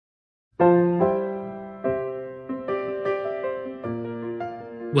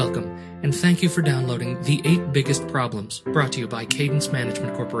Welcome, and thank you for downloading The 8 Biggest Problems, brought to you by Cadence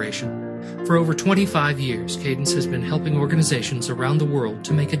Management Corporation. For over 25 years, Cadence has been helping organizations around the world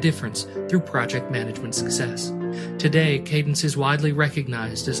to make a difference through project management success. Today, Cadence is widely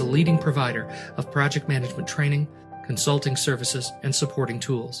recognized as a leading provider of project management training, consulting services, and supporting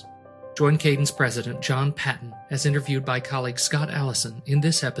tools. Join Cadence President John Patton as interviewed by colleague Scott Allison in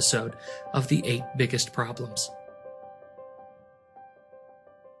this episode of The 8 Biggest Problems.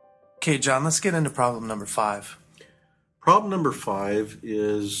 Okay, John, let's get into problem number 5. Problem number 5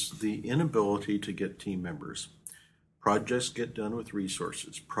 is the inability to get team members. Projects get done with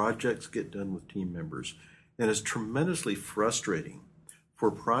resources. Projects get done with team members. And it's tremendously frustrating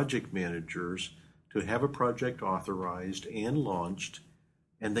for project managers to have a project authorized and launched,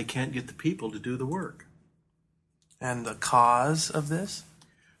 and they can't get the people to do the work. And the cause of this?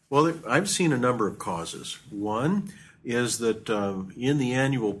 Well, I've seen a number of causes. One is that in the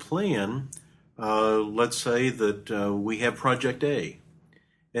annual plan, let's say that we have Project A,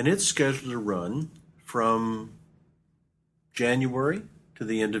 and it's scheduled to run from January to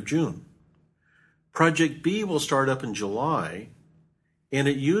the end of June. Project B will start up in July, and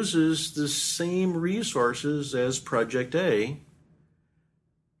it uses the same resources as Project A,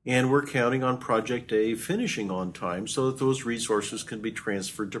 and we're counting on Project A finishing on time so that those resources can be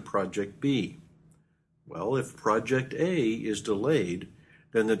transferred to Project B. Well, if Project A is delayed,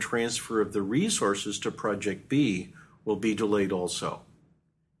 then the transfer of the resources to Project B will be delayed also.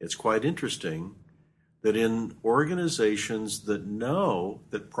 It's quite interesting that in organizations that know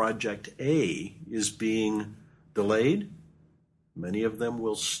that Project A is being delayed, many of them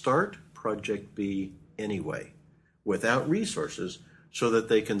will start Project B anyway, without resources, so that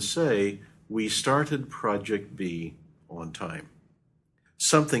they can say, we started Project B on time.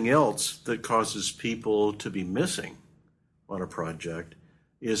 Something else that causes people to be missing on a project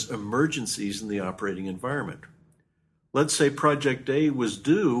is emergencies in the operating environment. Let's say Project A was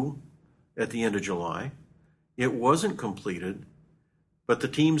due at the end of July. It wasn't completed, but the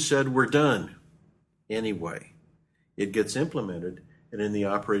team said, we're done. Anyway, it gets implemented, and in the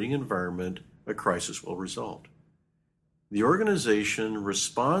operating environment, a crisis will result. The organization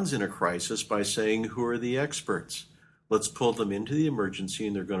responds in a crisis by saying, who are the experts? Let's pull them into the emergency,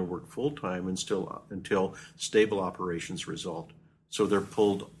 and they're going to work full-time until stable operations result. So they're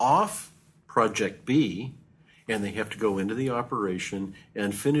pulled off Project B, and they have to go into the operation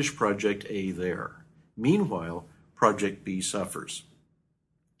and finish Project A there. Meanwhile, Project B suffers.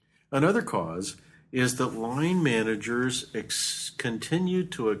 Another cause is that line managers continue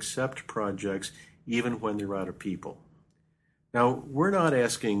to accept projects even when they're out of people. Now, we're not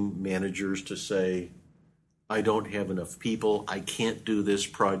asking managers to say, I don't have enough people, I can't do this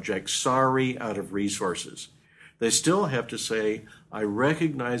project, sorry, out of resources. They still have to say, I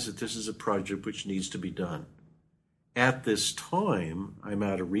recognize that this is a project which needs to be done. At this time, I'm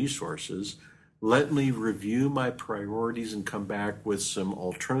out of resources. Let me review my priorities and come back with some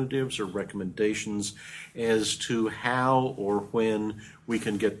alternatives or recommendations as to how or when we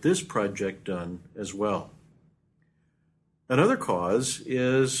can get this project done as well. Another cause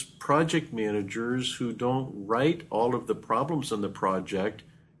is project managers who don't write all of the problems on the project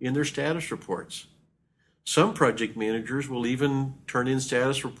in their status reports. Some project managers will even turn in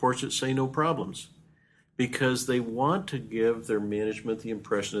status reports that say no problems because they want to give their management the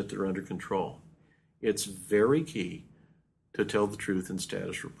impression that they're under control. It's very key to tell the truth in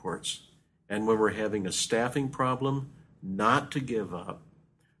status reports. And when we're having a staffing problem, not to give up,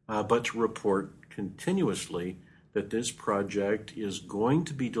 but to report continuously that this project is going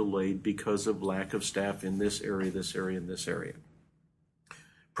to be delayed because of lack of staff in this area, this area, and this area.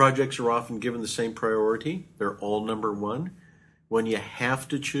 Projects are often given the same priority. They're all number one. When you have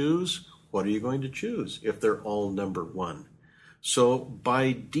to choose, what are you going to choose if they're all number one? So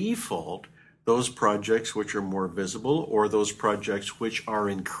by default, those projects which are more visible or those projects which are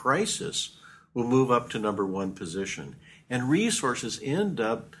in crisis will move up to number one position. And resources end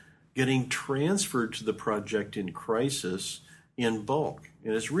up getting transferred to the project in crisis in bulk.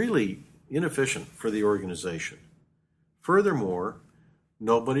 And it's really inefficient for the organization. Furthermore,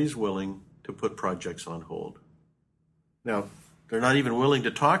 nobody's willing to put projects on hold. Now, they're not even willing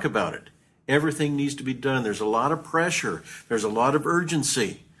to talk about it. Everything needs to be done. There's a lot of pressure. There's a lot of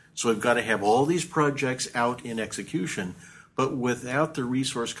urgency. So we've got to have all these projects out in execution, but without the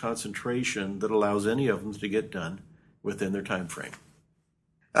resource concentration that allows any of them to get done within their time frame.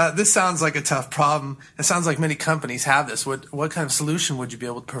 This sounds like a tough problem. It sounds like many companies have this. What kind of solution would you be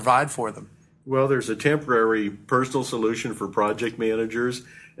able to provide for them? Well, there's a temporary personal solution for project managers,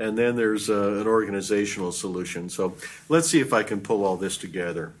 And then there's an organizational solution. So let's see if I can pull all this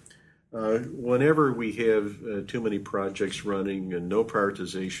together. Whenever we have too many projects running and no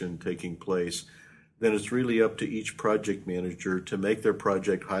prioritization taking place, then it's really up to each project manager to make their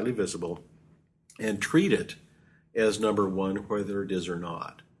project highly visible and treat it as number one, whether it is or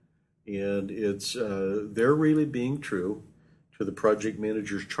not. And it's they're really being true to the project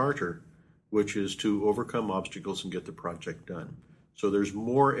manager's charter, which is to overcome obstacles and get the project done. So there's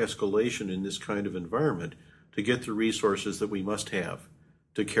more escalation in this kind of environment to get the resources that we must have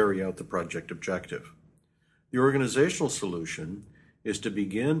to carry out the project objective. The organizational solution is to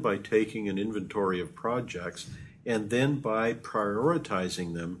begin by taking an inventory of projects and then by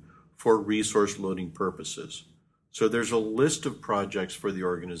prioritizing them for resource loading purposes. So there's a list of projects for the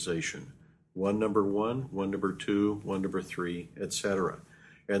organization, one number 2, one number 3, etc.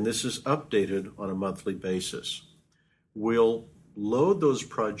 And this is updated on a monthly basis. We'll load those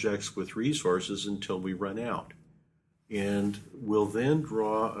projects with resources until we run out. And we'll then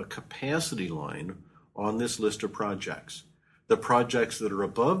draw a capacity line on this list of projects. The projects that are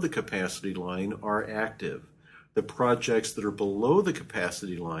above the capacity line are active. The projects that are below the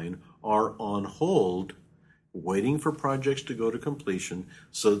capacity line are on hold, waiting for projects to go to completion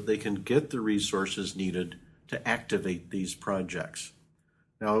so that they can get the resources needed to activate these projects.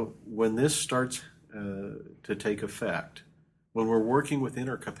 Now, when this starts to take effect, when we're working within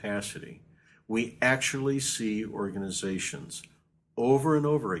our capacity, we actually see organizations over and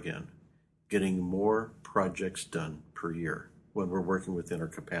over again getting more projects done per year when we're working within our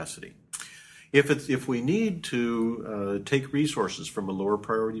capacity. If we need to take resources from a lower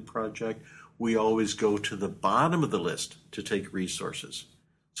priority project, we always go to the bottom of the list to take resources.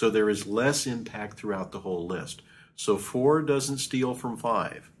 So there is less impact throughout the whole list. So 4 doesn't steal from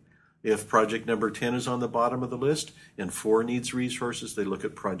 5. If project number 10 is on the bottom of the list and 4 needs resources, they look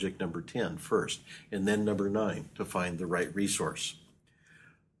at project number 10 first and then number 9 to find the right resource.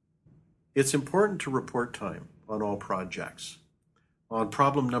 It's important to report time on all projects. On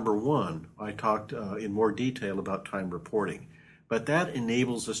problem number 1, I talked in more detail about time reporting, but that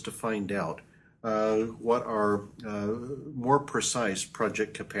enables us to find out what our more precise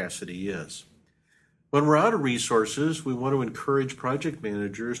project capacity is. When we're out of resources, we want to encourage project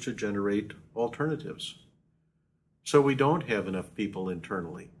managers to generate alternatives. So we don't have enough people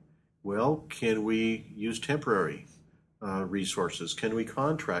internally. Well, can we use temporary resources? Can we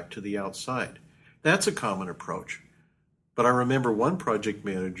contract to the outside? That's a common approach. But I remember one project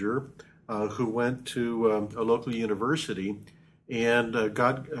manager who went to a local university and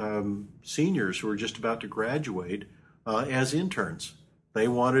got seniors who were just about to graduate as interns. They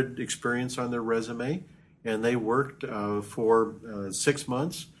wanted experience on their resume, and they worked for 6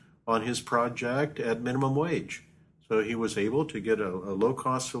 months on his project at minimum wage. So he was able to get a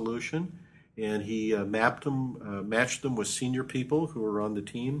low-cost solution, and he matched them with senior people who were on the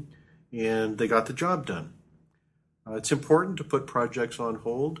team, and they got the job done. It's important to put projects on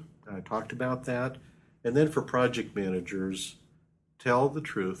hold. I talked about that. And then for project managers, tell the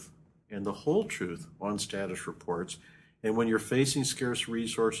truth and the whole truth on status reports. And when you're facing scarce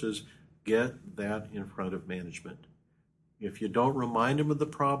resources, get that in front of management. If you don't remind them of the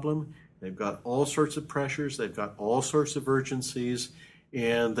problem, they've got all sorts of pressures, they've got all sorts of urgencies,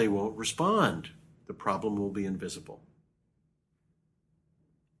 and they won't respond. The problem will be invisible.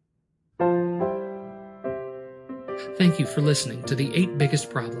 Thank you for listening to the 8 Biggest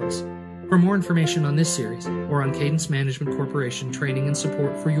Problems. For more information on this series or on Cadence Management Corporation training and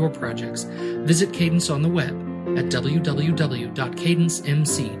support for your projects, visit Cadence on the web at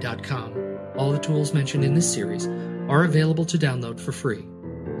www.cadencemc.com. All the tools mentioned in this series are available to download for free.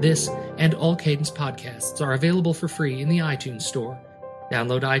 This and all Cadence podcasts are available for free in the iTunes Store.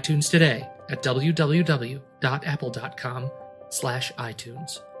 Download iTunes today at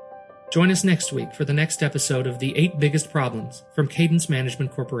www.apple.com/iTunes. Join us next week for the next episode of the 8 Biggest Problems from Cadence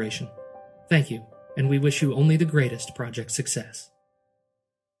Management Corporation. Thank you, and we wish you only the greatest project success.